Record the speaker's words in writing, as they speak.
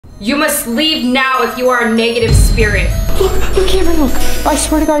You must leave now if you are a negative spirit. Look, Cameron, look. I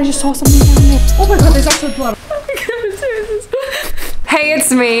swear to God, I just saw something down there. Oh my God, there's actually blood. Hey,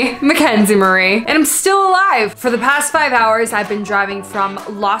 it's me, Mackenzie Marie, and I'm still alive. For the past 5 hours, I've been driving from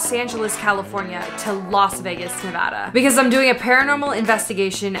Los Angeles, California to Las Vegas, Nevada, because I'm doing a paranormal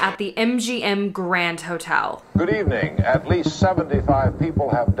investigation at the MGM Grand Hotel. Good evening. At least 75 people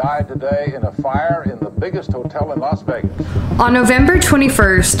have died today in a fire in the biggest hotel in Las Vegas. On November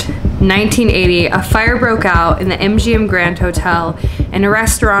 21st, 1980, a fire broke out in the MGM Grand Hotel in a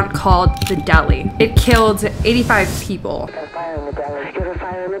restaurant called The Deli. It killed 85 people. Got a fire in the deli. Got a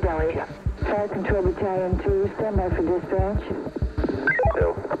fire in the deli. Fire Control Battalion 2, stand by for dispatch.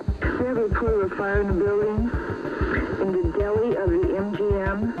 We have a report of a fire in the building in the deli of the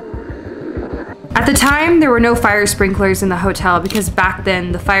MGM. At the time, there were no fire sprinklers in the hotel because back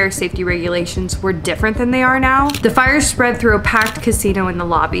then the fire safety regulations were different than they are now. The fire spread through a packed casino in the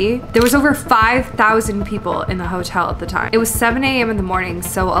lobby. There was over 5,000 people in the hotel at the time. It was 7 a.m. in the morning,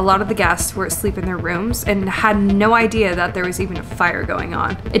 so a lot of the guests were asleep in their rooms and had no idea that there was even a fire going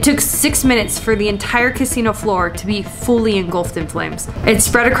on. It took 6 minutes for the entire casino floor to be fully engulfed in flames. It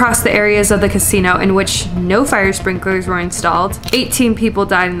spread across the areas of the casino in which no fire sprinklers were installed. 18 people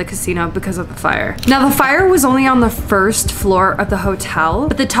died in the casino because of the fire. Now, the fire was only on the first floor of the hotel,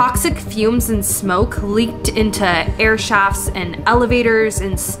 but the toxic fumes and smoke leaked into air shafts and elevators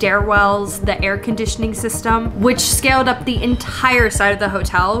and stairwells, the air conditioning system, which scaled up the entire side of the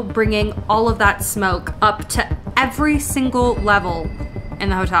hotel, bringing all of that smoke up to every single level in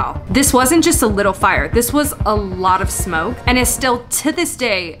the hotel. This wasn't just a little fire, this was a lot of smoke, and is still to this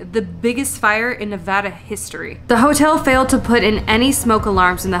day the biggest fire in Nevada history. The hotel failed to put in any smoke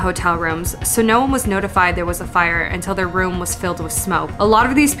alarms in the hotel rooms, so no one was notified there was a fire until their room was filled with smoke. A lot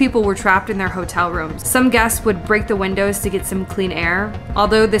of these people were trapped in their hotel rooms. Some guests would break the windows to get some clean air,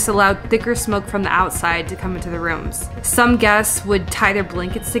 although this allowed thicker smoke from the outside to come into the rooms. Some guests would tie their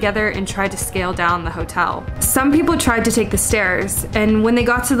blankets together and try to scale down the hotel. Some people tried to take the stairs, and when they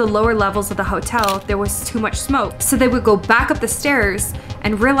got to the lower levels of the hotel, there was too much smoke. So they would go back up the stairs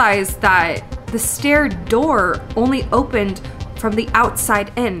and realize that the stair door only opened from the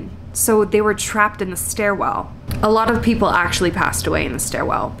outside in. So they were trapped in the stairwell. A lot of people actually passed away in the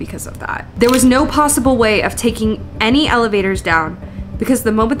stairwell because of that. There was no possible way of taking any elevators down because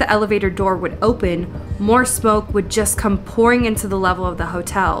the moment the elevator door would open, more smoke would just come pouring into the level of the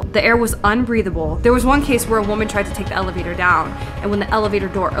hotel. The air was unbreathable. There was one case where a woman tried to take the elevator down, and when the elevator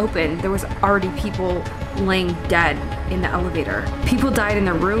door opened, there was already people laying dead in the elevator. People died in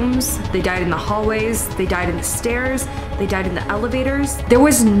their rooms, they died in the hallways, they died in the stairs, they died in the elevators. There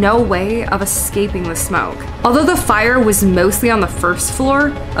was no way of escaping the smoke. Although the fire was mostly on the first floor,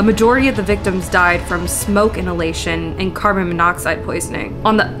 a majority of the victims died from smoke inhalation and carbon monoxide poisoning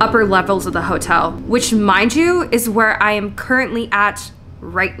on the upper levels of the hotel, which, mind you, is where I am currently at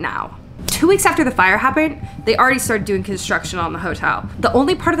right now. 2 weeks after the fire happened, they already started doing construction on the hotel. The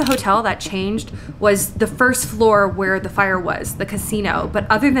only part of the hotel that changed was the first floor where the fire was, the casino. But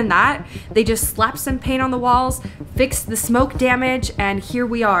other than that, they just slapped some paint on the walls, fixed the smoke damage, and here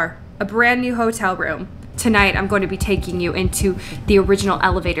we are, a brand new hotel room. Tonight, I'm going to be taking you into the original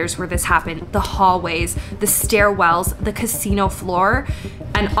elevators where this happened, the hallways, the stairwells, the casino floor,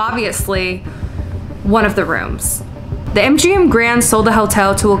 and obviously, one of the rooms. The MGM Grand sold the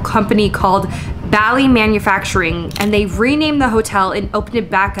hotel to a company called Bally Manufacturing, and they renamed the hotel and opened it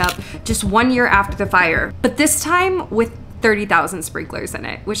back up just 1 year after the fire. But this time with 30,000 sprinklers in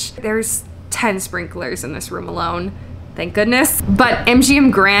it, which there's 10 sprinklers in this room alone. Thank goodness. But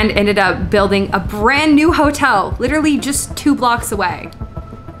MGM Grand ended up building a brand new hotel, literally just 2 blocks away.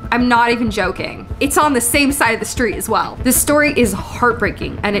 I'm not even joking. It's on the same side of the street as well. This story is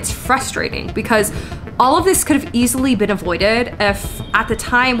heartbreaking and it's frustrating because all of this could have easily been avoided if at the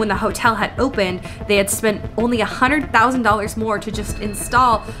time when the hotel had opened, they had spent only $100,000 more to just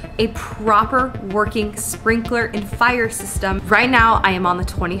install a proper working sprinkler and fire system. Right now, I am on the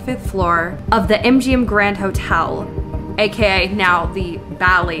 25th floor of the MGM Grand Hotel, aka now the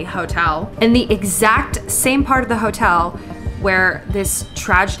Bally Hotel, in the exact same part of the hotel where this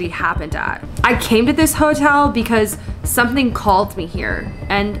tragedy happened at. I came to this hotel because something called me here,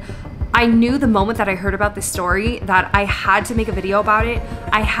 and I knew the moment that I heard about this story that I had to make a video about it.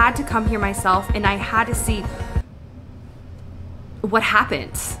 I had to come here myself and I had to see what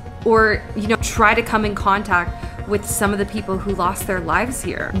happened, or, you know, try to come in contact with some of the people who lost their lives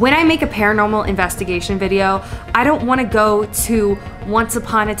here. When I make a paranormal investigation video, I don't want to go to once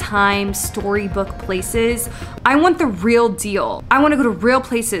upon a time storybook places. I want the real deal. I want to go to real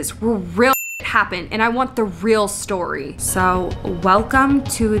places where real happened and I want the real story. So welcome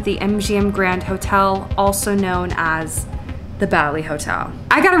to the MGM Grand Hotel, also known as the Bali Hotel.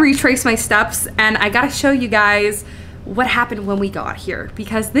 I gotta retrace my steps and I gotta show you guys what happened when we got here,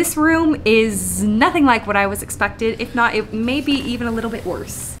 because this room is nothing like what I was expected. If not, it may be even a little bit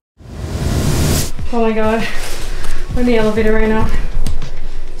worse. Oh my God, we're in the elevator right now.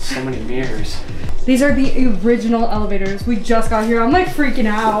 So many mirrors. These are the original elevators. We just got here. I'm like freaking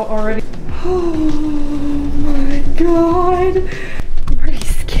out already. Oh my God. I'm already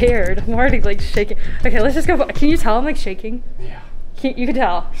scared. I'm already like shaking. Okay, let's just go. Can you tell I'm like shaking? Yeah. You can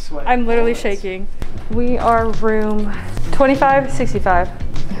tell. Sweating I'm literally bullets. shaking. We are room 2565.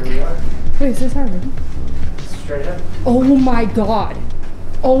 Here we are. Wait, is this our room? Straight up. Oh my God.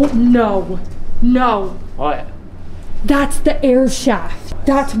 Oh no. No. What? That's the air shaft.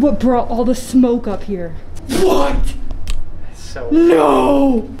 That's what brought all the smoke up here. What? So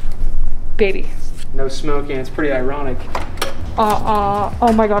No. Baby. no smoking. It's pretty ironic.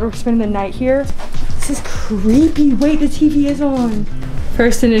 Oh my God, we're spending the night here. This is creepy. Wait, the TV is on.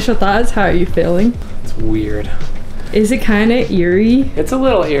 First initial thoughts, how are you feeling? It's weird. Is it kind of eerie? It's a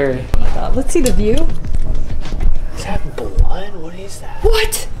little eerie. Let's see the view. Is that blood? What is that?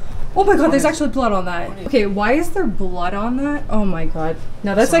 What? Oh my God, there's actually blood on that. Okay, why is there blood on that? Oh my God.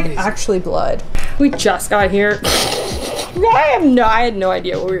 No, that's like actually blood. We just got here. I had no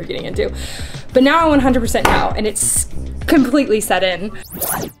idea what we were getting into. But now I 100% know, and it's completely set in.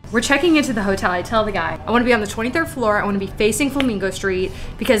 We're checking into the hotel. I tell the guy, I want to be on the 23rd floor. I want to be facing Flamingo Street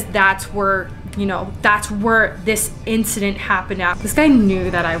because that's where, you know, that's where this incident happened at. This guy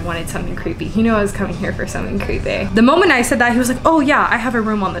knew that I wanted something creepy. He knew I was coming here for something creepy. The moment I said that, he was like, oh yeah, I have a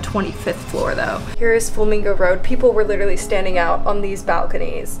room on the 25th floor though. Here is Flamingo Road. People were literally standing out on these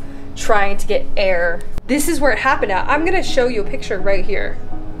balconies trying to get air. This is where it happened at. I'm gonna show you a picture right here.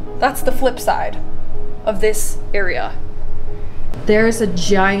 That's the flip side of this area. There's a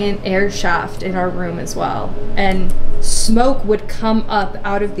giant air shaft in our room as well. And smoke would come up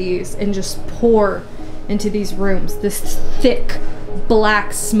out of these and just pour into these rooms. This thick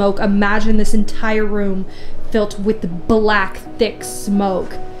black smoke. Imagine this entire room filled with the black thick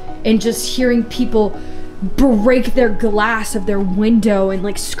smoke. And just hearing people break their glass of their window and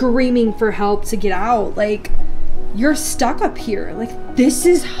like screaming for help to get out. Like, you're stuck up here. Like, this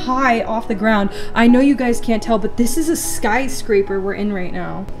is high off the ground. I know you guys can't tell, but this is a skyscraper we're in right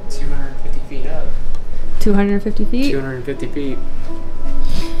now. 250 feet up. 250 feet? 250 feet.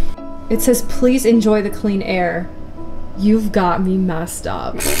 It says, please enjoy the clean air. You've got me messed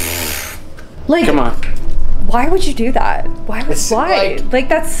up. Like, Come on. why would you do that? Why? It's Like,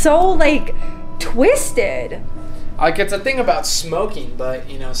 that's so, like, twisted. Like, it's a thing about smoking, but,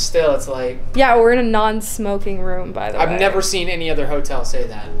 you know, still, it's like... Yeah, we're in a non-smoking room, by the way. I've never seen any other hotel say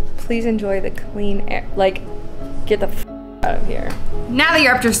that. Please enjoy the clean air. Like, get the f out of here. Now that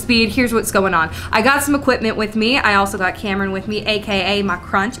you're up to speed, here's what's going on. I got some equipment with me. I also got Cameron with me, aka my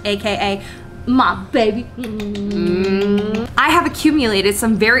crunch, aka my baby. I have accumulated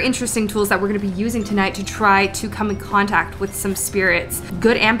some very interesting tools that we're going to be using tonight to try to come in contact with some spirits,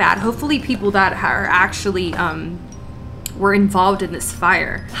 good and bad. Hopefully people that are actually were involved in this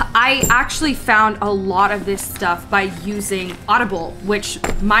fire. I actually found a lot of this stuff by using Audible, which,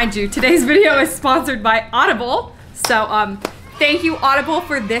 mind you, today's video is sponsored by Audible. So thank you, Audible,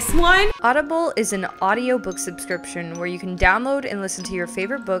 for this one. Audible is an audiobook subscription where you can download and listen to your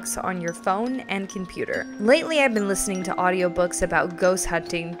favorite books on your phone and computer. Lately, I've been listening to audiobooks about ghost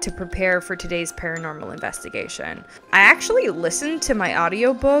hunting to prepare for today's paranormal investigation. I actually listened to my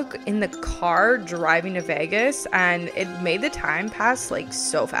audiobook in the car driving to Vegas, and it made the time pass like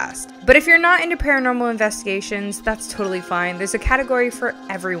so fast. But if you're not into paranormal investigations, that's totally fine. There's a category for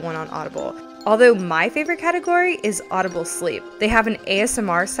everyone on Audible. Although my favorite category is Audible Sleep. They have an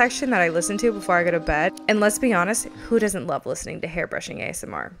ASMR section that I listen to before I go to bed. And let's be honest, who doesn't love listening to hairbrushing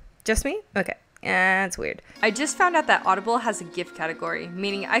ASMR? Just me? Okay. It's weird. I just found out that Audible has a gift category,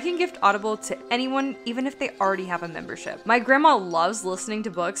 meaning I can gift Audible to anyone even if they already have a membership. My grandma loves listening to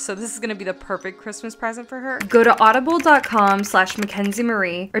books, so this is gonna be the perfect Christmas present for her. Go to audible.com/Mackenzie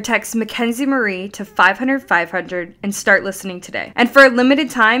Marie or text Mackenzie Marie to 500-500 and start listening today. And for a limited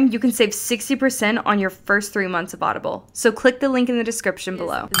time, you can save 60% on your first 3 months of Audible. So click the link in the description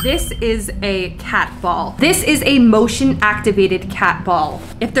below. This is a cat ball. This is a motion activated cat ball.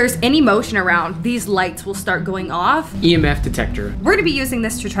 If there's any motion around, these lights will start going off. EMF detector. We're gonna be using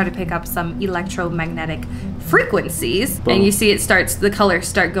this to try to pick up some electromagnetic frequencies. Boom. And you see it starts, the colors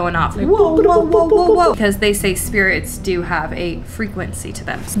start going off. Like, whoa, whoa, whoa, whoa, whoa. Because they say spirits do have a frequency to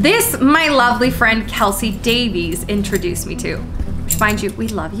them. This, my lovely friend Kelsey Davies introduced me to. mind you, we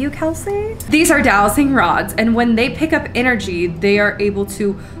love you, Kelsey. These are dowsing rods, and when they pick up energy, they are able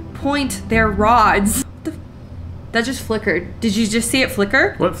to point their rods. That just flickered. Did you just see it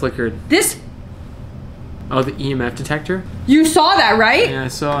flicker? What flickered? This. Oh, the EMF detector? You saw that, right? Yeah, I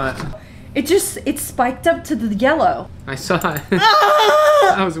saw it. It spiked up to the yellow. I saw it.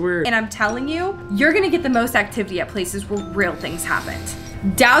 That was weird. And I'm telling you, you're gonna get the most activity at places where real things happened.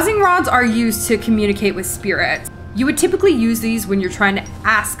 Dowsing rods are used to communicate with spirits. You would typically use these when you're trying to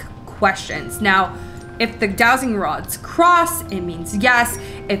ask questions. Now, if the dowsing rods cross, it means yes.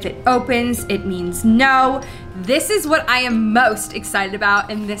 If it opens, it means no. This is what I am most excited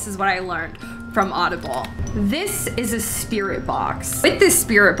about, and this is what I learned from Audible. This is a spirit box. With this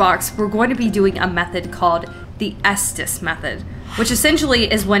spirit box, we're going to be doing a method called the Estes method, which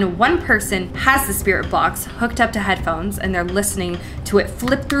essentially is when one person has the spirit box hooked up to headphones and they're listening to it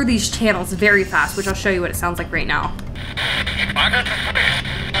flip through these channels very fast, which I'll show you what it sounds like right now.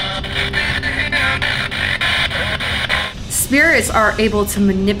 Spirits are able to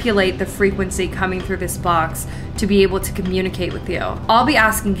manipulate the frequency coming through this box to be able to communicate with you. I'll be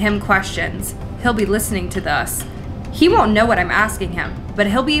asking him questions. He'll be listening to this. He won't know what I'm asking him, but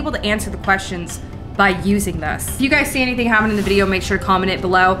he'll be able to answer the questions by using this. If you guys see anything happen in the video, make sure to comment it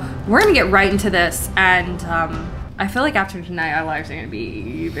below. We're gonna get right into this, and I feel like after tonight, our lives are gonna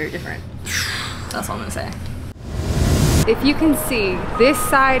be very different. That's all I'm gonna say. If you can see, this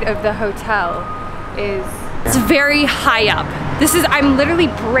side of the hotel it's very high up. I'm literally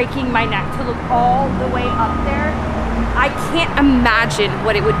breaking my neck to look all the way up there. I can't imagine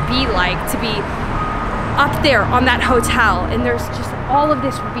what it would be like to be up there on that hotel, and there's just all of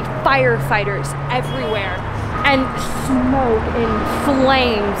this would be firefighters everywhere, and smoke and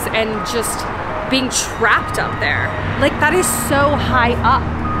flames, and just being trapped up there. Like, that is so high up.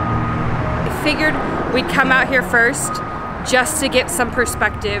 I figured we'd come out here first just to get some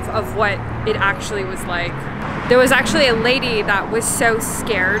perspective of what it actually was like. There was actually a lady that was so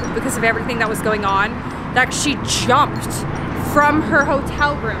scared because of everything that was going on that she jumped from her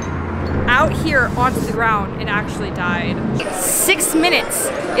hotel room out here onto the ground and actually died. 6 minutes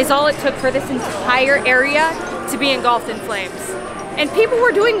is all it took for this entire area to be engulfed in flames. And people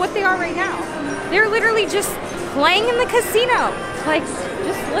were doing what they are right now. They're literally just playing in the casino, like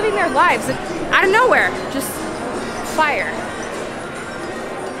just living their lives. And out of nowhere, just fire.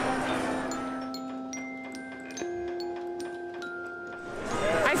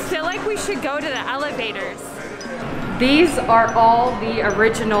 I feel like we should go to the elevators. These are all the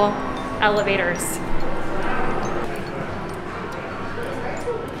original elevators.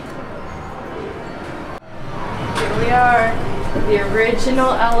 Here we are, the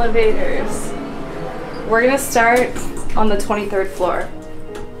original elevators. We're gonna start on the 23rd floor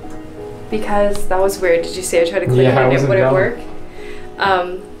because that was weird. Did you see I tried to click it and it wouldn't work?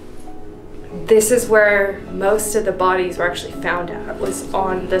 This is where most of the bodies were actually found at, was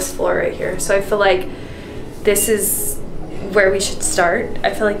on this floor right here. So I feel like this is where we should start.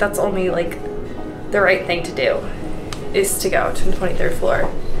 I feel like that's only like the right thing to do, is to go to the 23rd floor.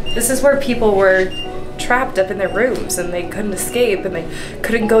 This is where people were trapped up in their rooms and they couldn't escape, and they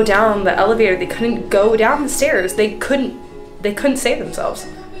couldn't go down the elevator, they couldn't go down the stairs, they couldn't save themselves.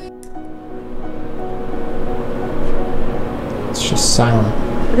 It's just silent.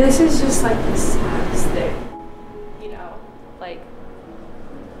 This is just like the saddest thing, you know, like,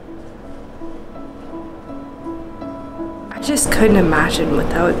 I just couldn't imagine what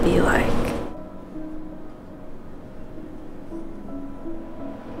that would be like.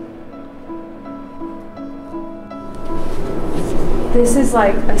 This is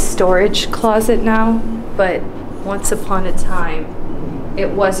like a storage closet now, but once upon a time, it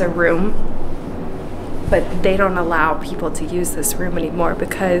was a room. But they don't allow people to use this room anymore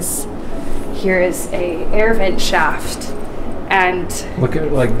because here is a air vent shaft, and look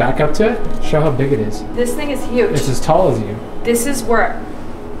at, like, back up to it. Show how big it is. This thing is huge. It's as tall as you. This is where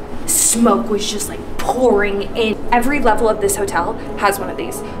smoke was just like pouring in. Every level of this hotel has one of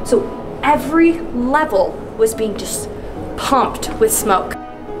these. So every level was being just pumped with smoke.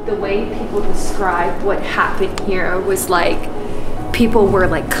 The way people describe what happened here was like people were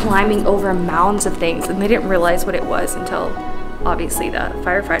like climbing over mounds of things, and they didn't realize what it was until obviously the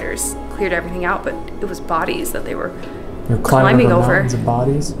firefighters cleared everything out, but it was bodies that they were climbing over. Mountains of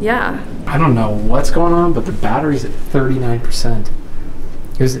bodies? Yeah. I don't know what's going on, but the battery's at 39%.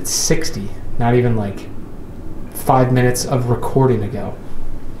 It was at 60, not even like 5 minutes of recording ago.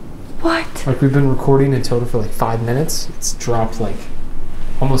 What? Like, we've been recording in total for like 5 minutes. It's dropped like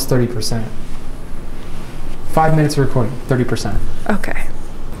almost 30%. 5 minutes of recording, 30%. Okay.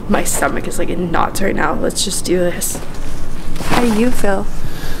 My stomach is like in knots right now. Let's just do this. How do you feel?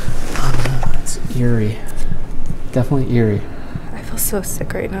 It's eerie. Definitely eerie. I feel so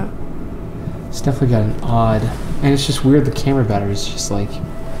sick right now. It's definitely got an odd, and it's just weird. The camera battery is just like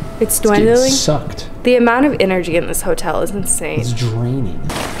It's getting dwindling. sucked. The amount of energy in this hotel is insane. It's draining.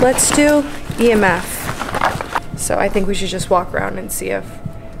 Let's do EMF. So I think we should just walk around and see if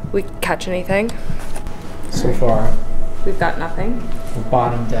we catch anything. So far, We've got nothing. we're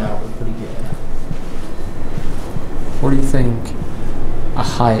bottomed out. We're pretty good. What do you think a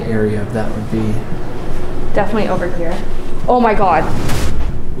high area of that would be? Definitely over here. Oh my god.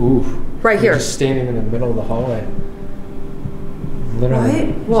 Ooh. Right We're here. just standing in the middle of the hallway. Literally.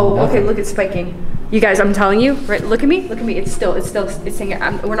 What? Whoa, there's okay, nothing. look, it's spiking. You guys, I'm telling you, right, look at me, it's saying,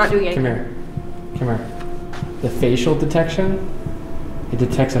 we're not doing Come anything. here. Come here. The facial detection, it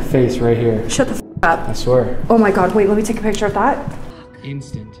detects a face right here. Shut the f up. I swear. Oh my god, wait, let me take a picture of that.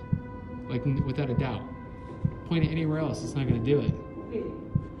 Instant. Like, without a doubt. Point it anywhere else, it's not going to do it.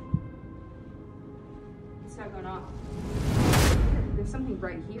 It's not going off. There's something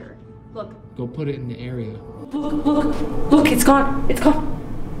right here. Look, Go put it in the area. look, it's gone, it's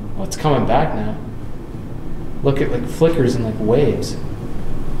gone. Oh, it's coming back now. Look, it like flickers and like waves.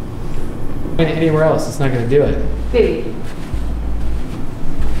 Point it anywhere else, it's not going to do it. Baby.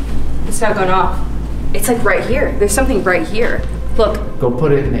 It's not going off. It's like right here. There's something right here. Look, Go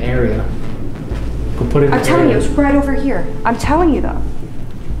put it in the area. Go put it in I'm the telling you, area. it's right over here. I'm telling you though.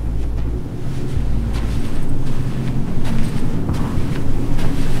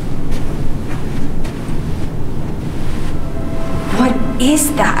 What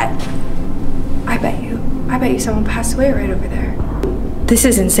is that? I bet you someone passed away right over there. This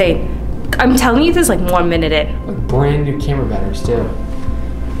is insane. I'm telling you this like 1 minute in. Like brand new camera batteries too.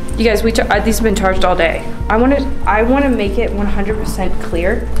 You guys, these have been charged all day. I want to make it 100%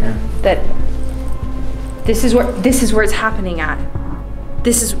 clear Yeah. that this is where it's happening at.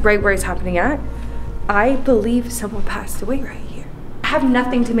 This is right where it's happening at. I believe someone passed away right here. I have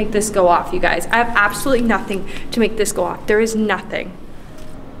nothing to make this go off, you guys. I have absolutely nothing to make this go off. There is nothing.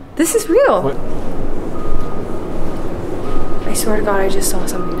 This is real. What? I swear to God, I just saw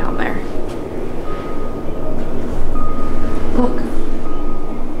something down there. Look.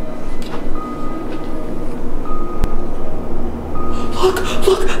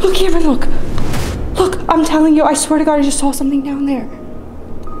 Look, Cameron, look. Look, I'm telling you, I swear to God, I just saw something down there.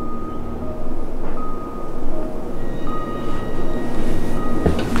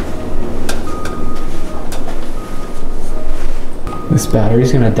 This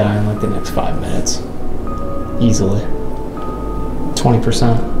battery's gonna die in like the next 5 minutes. Easily.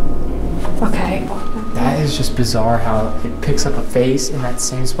 20%. Okay. That is just bizarre how it picks up a face in that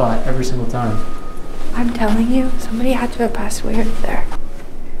same spot every single time. I'm telling you, somebody had to have passed away right there.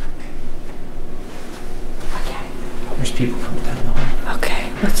 Okay. There's people coming down the hall.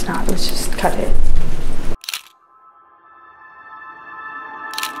 Okay, let's just cut it.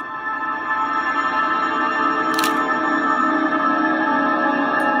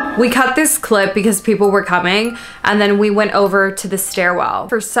 We cut this clip because people were coming, and then we went over to the stairwell.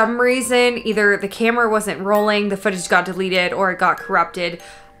 For some reason, either the camera wasn't rolling, the footage got deleted, or it got corrupted.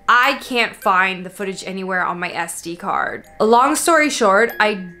 I can't find the footage anywhere on my SD card. Long story short,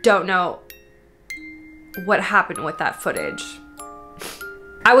 I don't know what happened with that footage.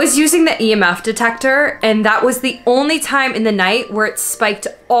 I was using the EMF detector, and that was the only time in the night where it spiked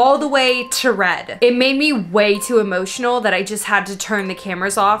all the way to red. It made me way too emotional that I just had to turn the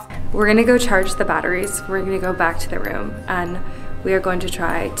cameras off. We're gonna go charge the batteries. We're gonna go back to the room, and we are going to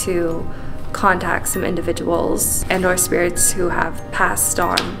try to contact some individuals and or spirits who have passed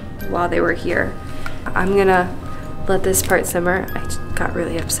on while they were here. I'm gonna let this part simmer. I just got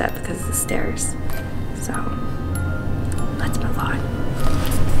really upset because of the stairs. So let's move on.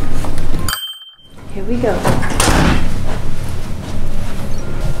 Here we go.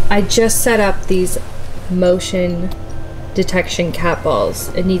 I just set up these motion detection cat balls.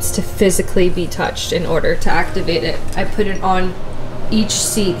 It needs to physically be touched in order to activate it. I put it on each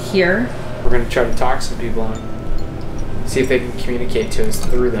seat here. We're gonna try to talk some people and see if they can communicate to us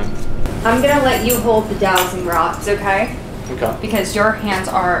through them. I'm gonna let you hold the dowsing rods, okay? Okay. Because your hands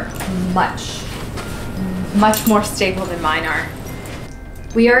are much more stable than mine are.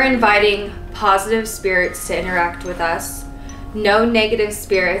 We are inviting positive spirits to interact with us. No negative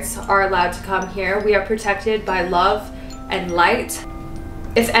spirits are allowed to come here. We are protected by love and light.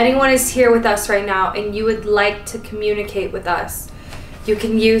 If anyone is here with us right now and you would like to communicate with us, you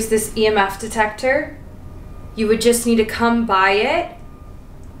can use this EMF detector. You would just need to come by it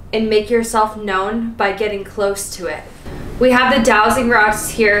and make yourself known by getting close to it. We have the dowsing rods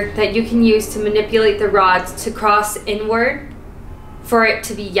here that you can use to manipulate the rods to cross inward for it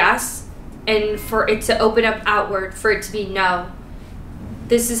to be yes, and for it to open up outward, for it to be no.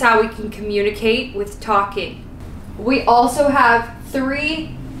 This is how we can communicate with talking. We also have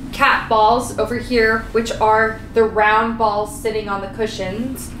 3 cat balls over here, which are the round balls sitting on the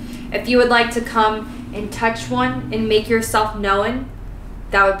cushions. If you would like to come and touch one and make yourself known,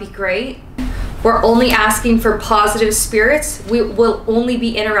 that would be great. We're only asking for positive spirits. We will only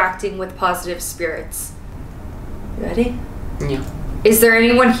be interacting with positive spirits. You ready? Yeah. Is there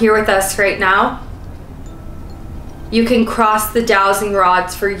anyone here with us right now? You can cross the dowsing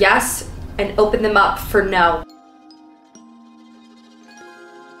rods for yes and open them up for no.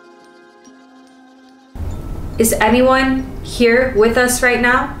 Is anyone here with us right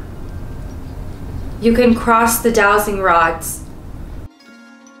now? You can cross the dowsing rods.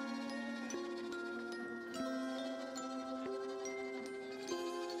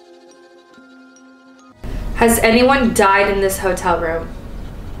 Has anyone died in this hotel room?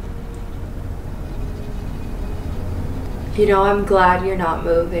 You know, I'm glad you're not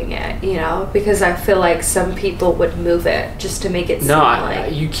moving it, you know, because I feel like some people would move it just to make it seem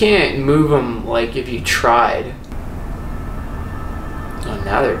like... you can't move them, like, if you tried. Oh,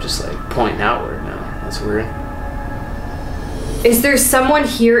 now they're just, like, pointing outward now. That's weird. Is there someone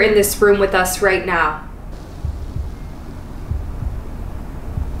here in this room with us right now?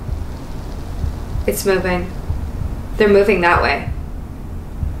 It's moving. They're moving that way.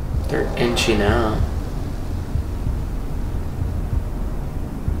 They're inchy now.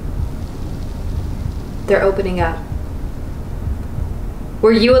 They're opening up.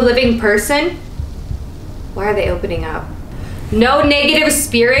 Were you a living person? Why are they opening up? No negative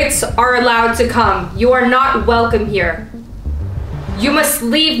spirits are allowed to come. You are not welcome here. You must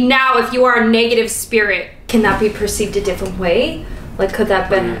leave now if you are a negative spirit. Can that be perceived a different way? Like, could that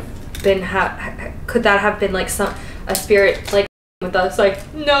could that have been like a spirit like with us,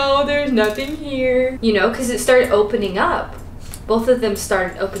 like, no, there's nothing here, you know, because it started opening up. Both of them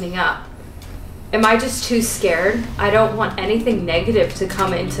started opening up. Am I just too scared? I don't want anything negative to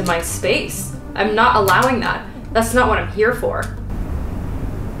come into my space. I'm not allowing that. That's not what I'm here for.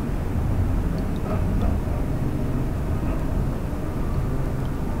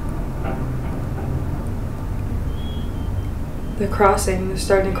 They're crossing. They're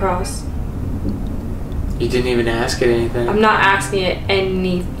starting to cross. You didn't even ask it anything. I'm not asking it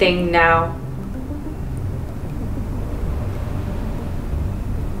anything now.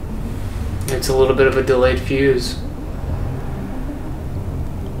 It's a little bit of a delayed fuse.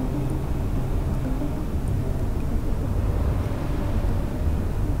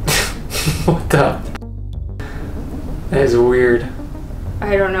 What the? That is weird.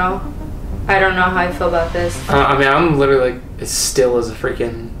 I don't know. I don't know how I feel about this. I mean, I'm literally like as still as a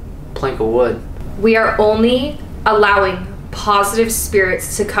freaking plank of wood. We are only allowing positive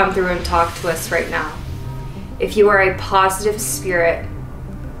spirits to come through and talk to us right now. If you are a positive spirit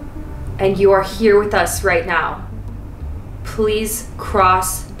and you are here with us right now, please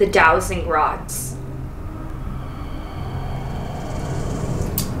cross the dowsing rods.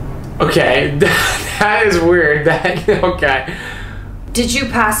 Okay, that is weird. Okay. Did you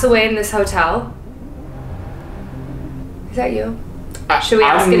pass away in this hotel? Is that you? Should we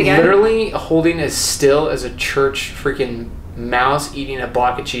ask it again? I'm literally holding as still as a church freaking mouse eating a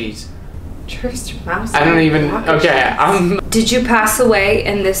block of cheese. Church mouse? I don't even... Okay, Did you pass away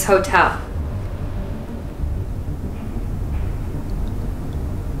in this hotel?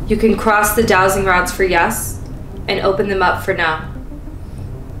 You can cross the dowsing rods for yes and open them up for no.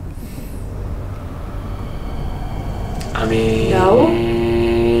 I mean... No?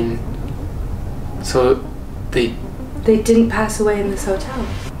 So, they didn't pass away in this hotel.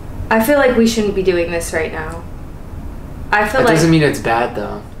 I feel like we shouldn't be doing this right now. I feel like... That doesn't mean it's bad,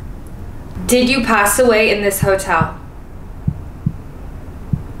 though. Did you pass away in this hotel?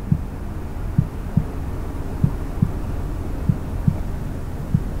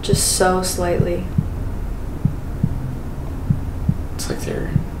 Just so slightly. It's like they're...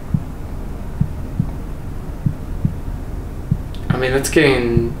 I mean, it's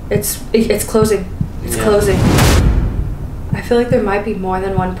getting... It's closing. It's closing. I feel like there might be more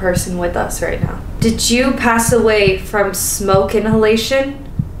than one person with us right now. Did you pass away from smoke inhalation?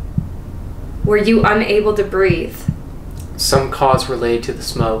 Were you unable to breathe? Some cause related to the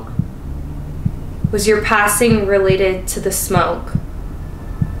smoke. Was your passing related to the smoke?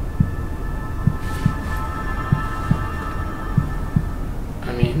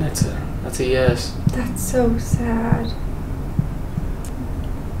 I mean, that's a yes. That's so sad.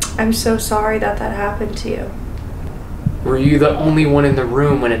 I'm so sorry that happened to you. Were you the only one in the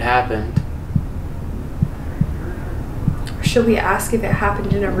room when it happened? Should we ask if it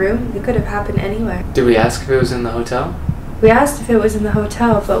happened in a room? It could have happened anywhere. Did we ask if it was in the hotel? We asked if it was in the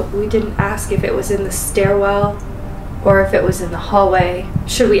hotel, but we didn't ask if it was in the stairwell or if it was in the hallway.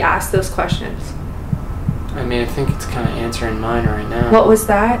 Should we ask those questions? I mean, I think it's kind of answering mine right now. What was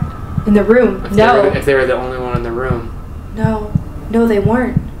that? In the room? No. If they were the only one in the room. No. No, they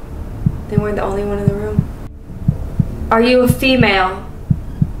weren't. They weren't the only one in the room. Are you a female?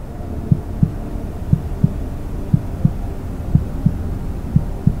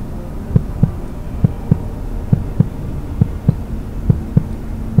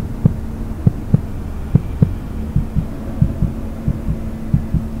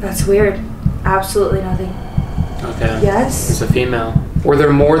 That's weird. Absolutely nothing. Okay. Yes? It's a female. Were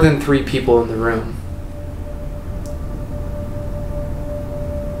there more than 3 people in the room?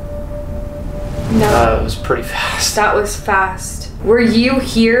 No. It was pretty fast. That was fast. Were you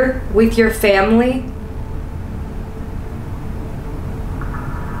here with your family?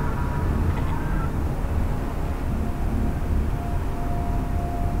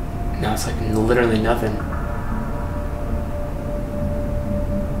 No, it's like literally nothing.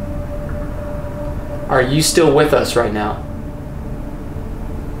 Are you still with us right now?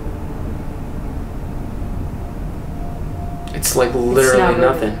 It's like literally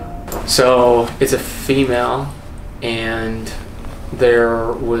nothing. So it's a female, and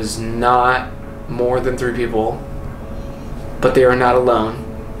there was not more than 3 people, but they are not alone.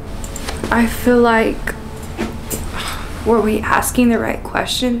 I feel like, were we asking the right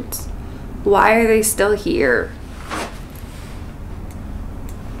questions? Why are they still here?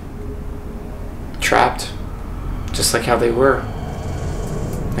 Trapped, just like how they were.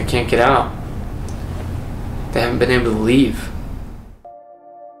 They can't get out. They haven't been able to leave.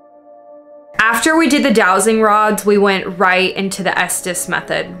 After we did the dowsing rods, we went right into the Estes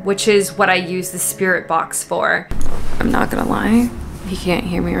method, which is what I use the spirit box for. I'm not gonna lie, he can't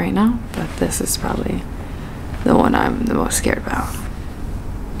hear me right now, but this is probably the one I'm the most scared about.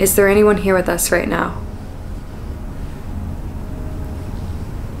 Is there anyone here with us right now?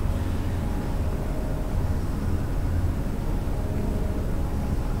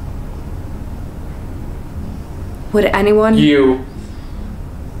 Would anyone? You.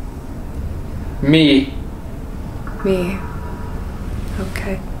 Me. Me.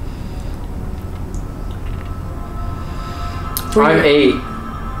 Okay. I'm 8.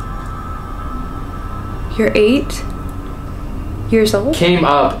 You're 8 years old? Came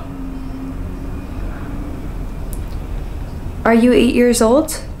up. Are you 8 years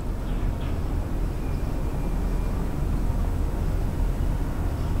old?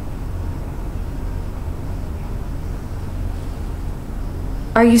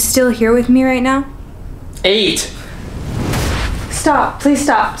 Are you still here with me right now? 8. Stop, please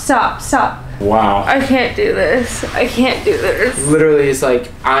stop, stop, stop. Wow. I can't do this. I can't do this. Literally, it's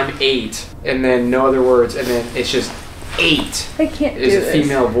like, I'm 8, and then no other words, and then it's just 8. I can't do It's this. a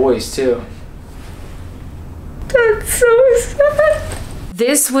female voice, too. That's so sad.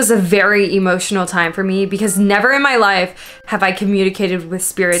 This was a very emotional time for me because never in my life have I communicated with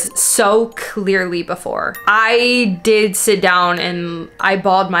spirits so clearly before. I did sit down and I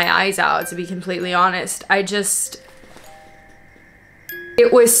bawled my eyes out, to be completely honest.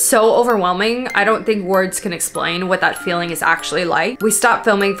 It was so overwhelming. I don't think words can explain what that feeling is actually like. We stopped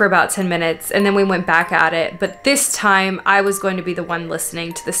filming for about 10 minutes and then we went back at it. But this time I was going to be the one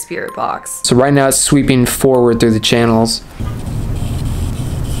listening to the spirit box. So right now it's sweeping forward through the channels.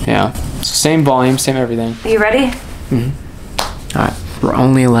 Yeah, same volume, same everything. Are you ready? Mm-hmm. All right, we're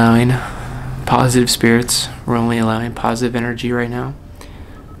only allowing positive spirits. We're only allowing positive energy right now.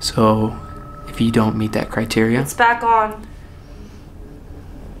 So if you don't meet that criteria, It's back on.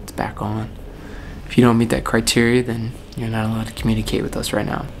 it's back on. If you don't meet that criteria, then you're not allowed to communicate with us right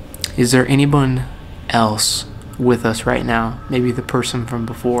now. Is there anyone else with us right now? Maybe the person from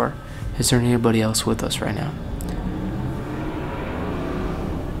before. Is there anybody else with us right now?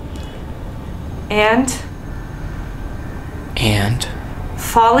 And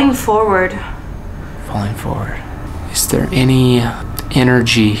falling forward. Falling forward. Is there any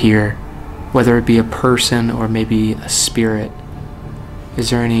energy here, whether it be a person or maybe a spirit?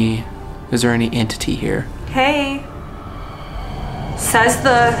 Is there any entity here? Hey. Says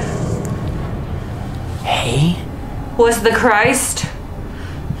the Hey? was the Christ.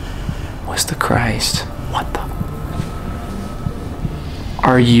 Was the Christ? What the?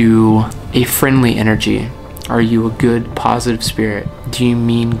 Are you a friendly energy? Are you a good, positive spirit? Do you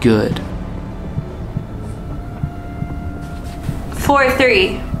mean good?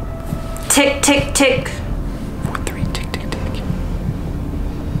 4-3. Tick, tick, tick. 4-3, tick, tick, tick.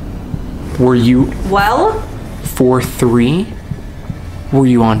 Were you? Well, 4-3? Were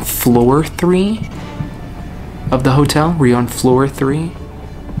you on floor 3 of the hotel? Were you on floor 3?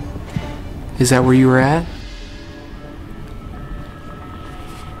 Is that where you were at?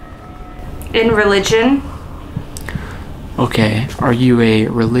 In religion? Okay, are you a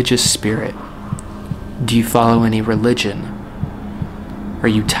religious spirit? Do you follow any religion? Are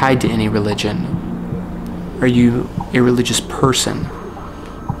you tied to any religion? Are you a religious person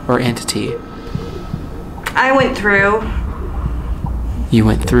or entity? I went through. You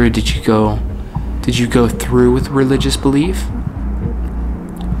went through. Did you go through with religious belief?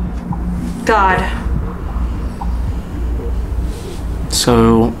 God.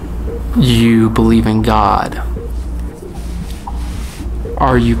 So you believe in God.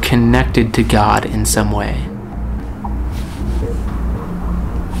 Are you connected to God in some way?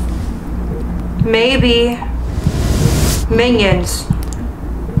 Maybe. Minions.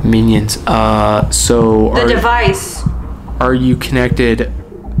 Minions. So The device. Are you connected?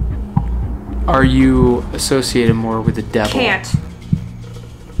 Are you associated more with the devil?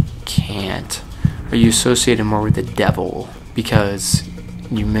 Can't. Are you associated more with the devil? Because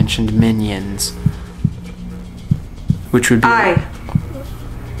you mentioned minions. Which would be...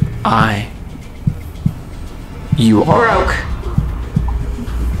 You are...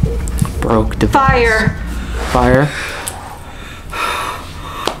 Broke device. Fire.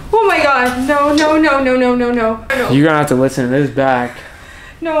 Oh my god. No. You're gonna have to listen to this back.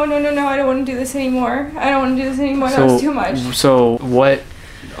 No. I don't want to do this anymore. That was too much. So what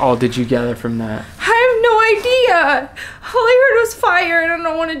all did you gather from that? I have no idea. All I heard was fire and I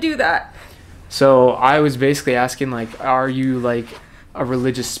don't want to do that. So I was basically asking, like, are you like a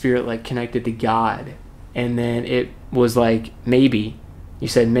religious spirit, like connected to God? And then it was like, maybe. You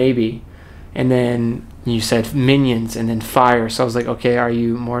said maybe. And then you said minions and then fire. So I was like, okay, are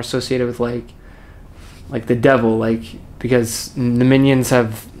you more associated with like the devil? Like, because the minions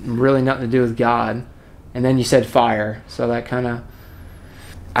have really nothing to do with God. And then you said fire. So that kind of...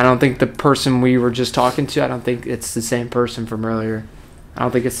 I don't think the person we were just talking to, I don't think it's the same person from earlier. I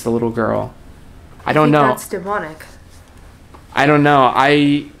don't think it's the little girl. I don't know. That's demonic. I don't know.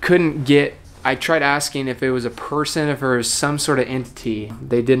 I tried asking if it was a person, if it was some sort of entity.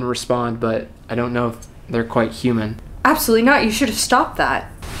 They didn't respond, but I don't know if they're quite human. Absolutely not. You should have stopped that.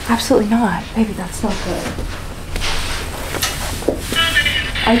 Absolutely not. Baby, that's not good.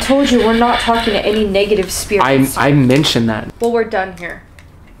 I told you we're not talking to any negative spirits. I mentioned that. Well, we're done here.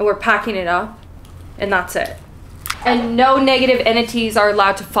 And we're packing it up. And that's it. And no negative entities are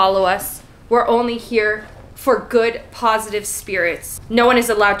allowed to follow us. We're only here for good, positive spirits. No one is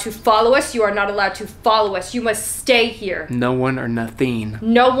allowed to follow us. You are not allowed to follow us. You must stay here. No one or nothing.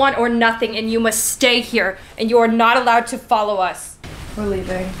 No one or nothing, and you must stay here. And you are not allowed to follow us. We're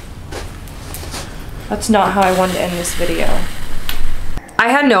leaving. That's not how I wanted to end this video. I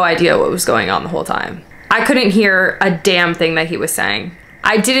had no idea what was going on the whole time. I couldn't hear a damn thing that he was saying.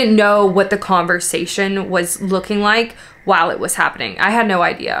 I didn't know what the conversation was looking like while it was happening. I had no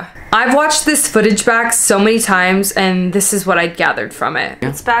idea. I've watched this footage back so many times and this is what I gathered from it.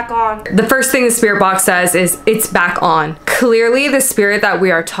 It's back on. The first thing the spirit box says is, it's back on. Clearly the spirit that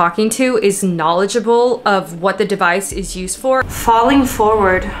we are talking to is knowledgeable of what the device is used for. Falling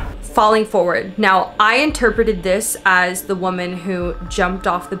forward. Now, I interpreted this as the woman who jumped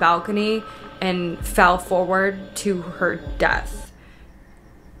off the balcony and fell forward to her death.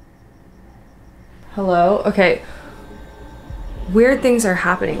 Hello? Okay. Weird things are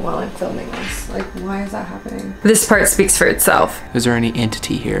happening while I'm filming this. Like, why is that happening? This part speaks for itself. Is there any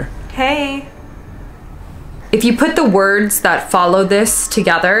entity here? Hey. If you put the words that follow this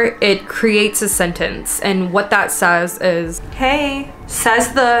together, it creates a sentence. And what that says is, hey,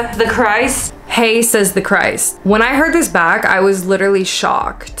 says the Christ. Hey, says the Christ. When I heard this back, I was literally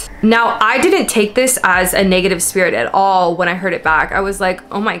shocked. Now, I didn't take this as a negative spirit at all when I heard it back. I was like,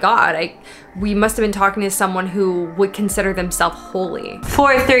 oh my God, we must have been talking to someone who would consider themselves holy.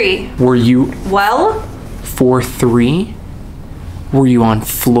 4-3. Were you... Well? 4-3? Were you on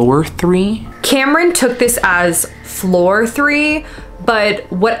floor 3? Cameron took this as floor 3,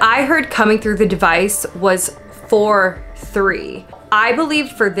 but what I heard coming through the device was 4-3. I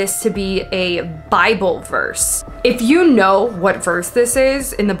believed for this to be a Bible verse. If you know what verse this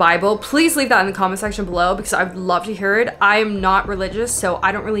is in the Bible, please leave that in the comment section below because I'd love to hear it. I am not religious, so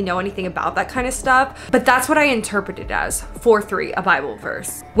I don't really know anything about that kind of stuff, but that's what I interpreted as 4-3, a Bible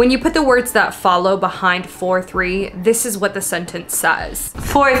verse. When you put the words that follow behind 4-3, this is what the sentence says.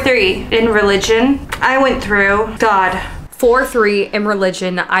 4-3, in religion, I went through God. 4-3, in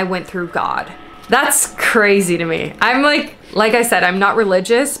religion, I went through God. That's crazy to me. I'm like I said, I'm not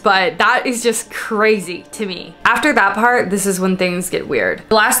religious, but that is just crazy to me. After that part, this is when things get weird.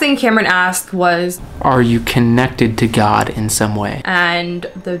 The last thing Cameron asked was, are you connected to God in some way? And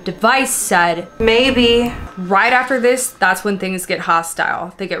the device said, maybe. Right after this, that's when things get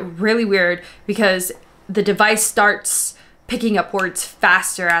hostile. They get really weird because the device starts picking up words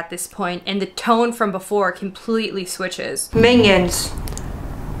faster at this point, and the tone from before completely switches. Minions.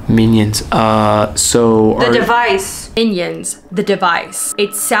 Minions. So the device. Minions. The device.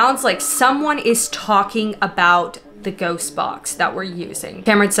 It sounds like someone is talking about the ghost box that we're using.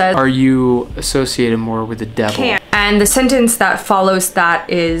 Cameron says, are you associated more with the devil? Can't. And the sentence that follows that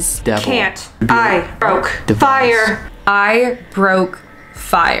is, devil. Can't. I broke device. Fire. I broke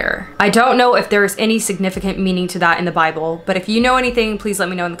fire. I don't know if there is any significant meaning to that in the Bible, but if you know anything, please let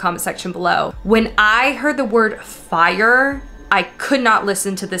me know in the comment section below. When I heard the word fire, I could not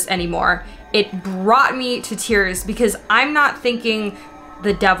listen to this anymore. It brought me to tears because I'm not thinking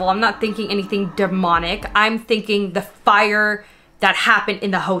the devil. I'm not thinking anything demonic. I'm thinking the fire that happened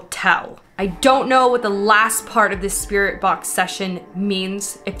in the hotel. I don't know what the last part of this spirit box session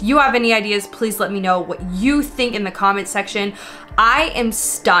means. If you have any ideas, please let me know what you think in the comment section. I am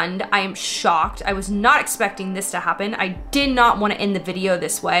stunned. I am shocked. I was not expecting this to happen. I did not want to end the video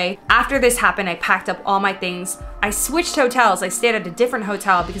this way. After this happened, I packed up all my things. I switched hotels. I stayed at a different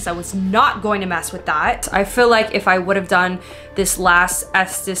hotel because I was not going to mess with that. I feel like if I would have done this last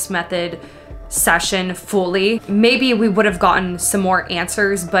Estes method session fully, maybe we would have gotten some more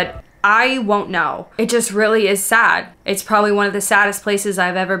answers, but I won't know. It just really is sad. It's probably one of the saddest places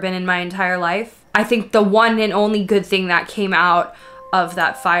I've ever been in my entire life. I think the one and only good thing that came out of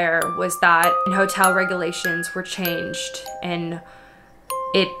that fire was that hotel regulations were changed and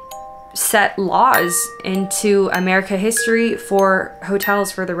it set laws into America history for hotels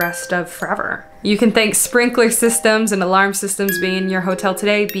for the rest of forever. You can thank sprinkler systems and alarm systems being in your hotel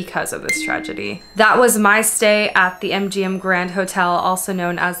today because of this tragedy. That was my stay at the MGM Grand Hotel, also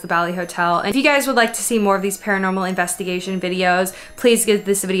known as the Bali Hotel. And if you guys would like to see more of these paranormal investigation videos, please give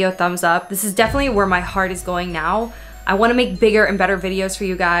this video a thumbs up. This is definitely where my heart is going now. I want to make bigger and better videos for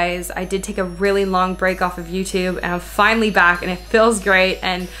you guys. I did take a really long break off of YouTube and I'm finally back and it feels great,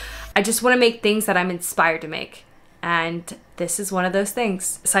 and I just want to make things that I'm inspired to make. And this is one of those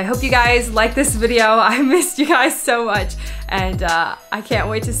things. So I hope you guys like this video. I missed you guys so much, and I can't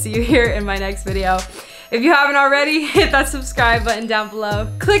wait to see you here in my next video. If you haven't already, hit that subscribe button down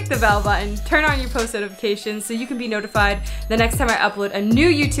below, click the bell button, turn on your post notifications so you can be notified the next time I upload a new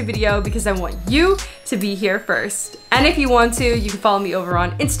YouTube video, because I want you to be here first. And if you want to, you can follow me over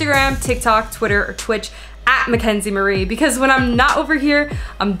on Instagram, TikTok, Twitter, or Twitch at Mackenzie Marie, because when I'm not over here,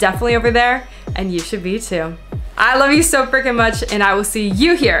 I'm definitely over there, and you should be too. I love you so freaking much, and I will see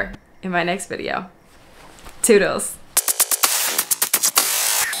you here in my next video. Toodles.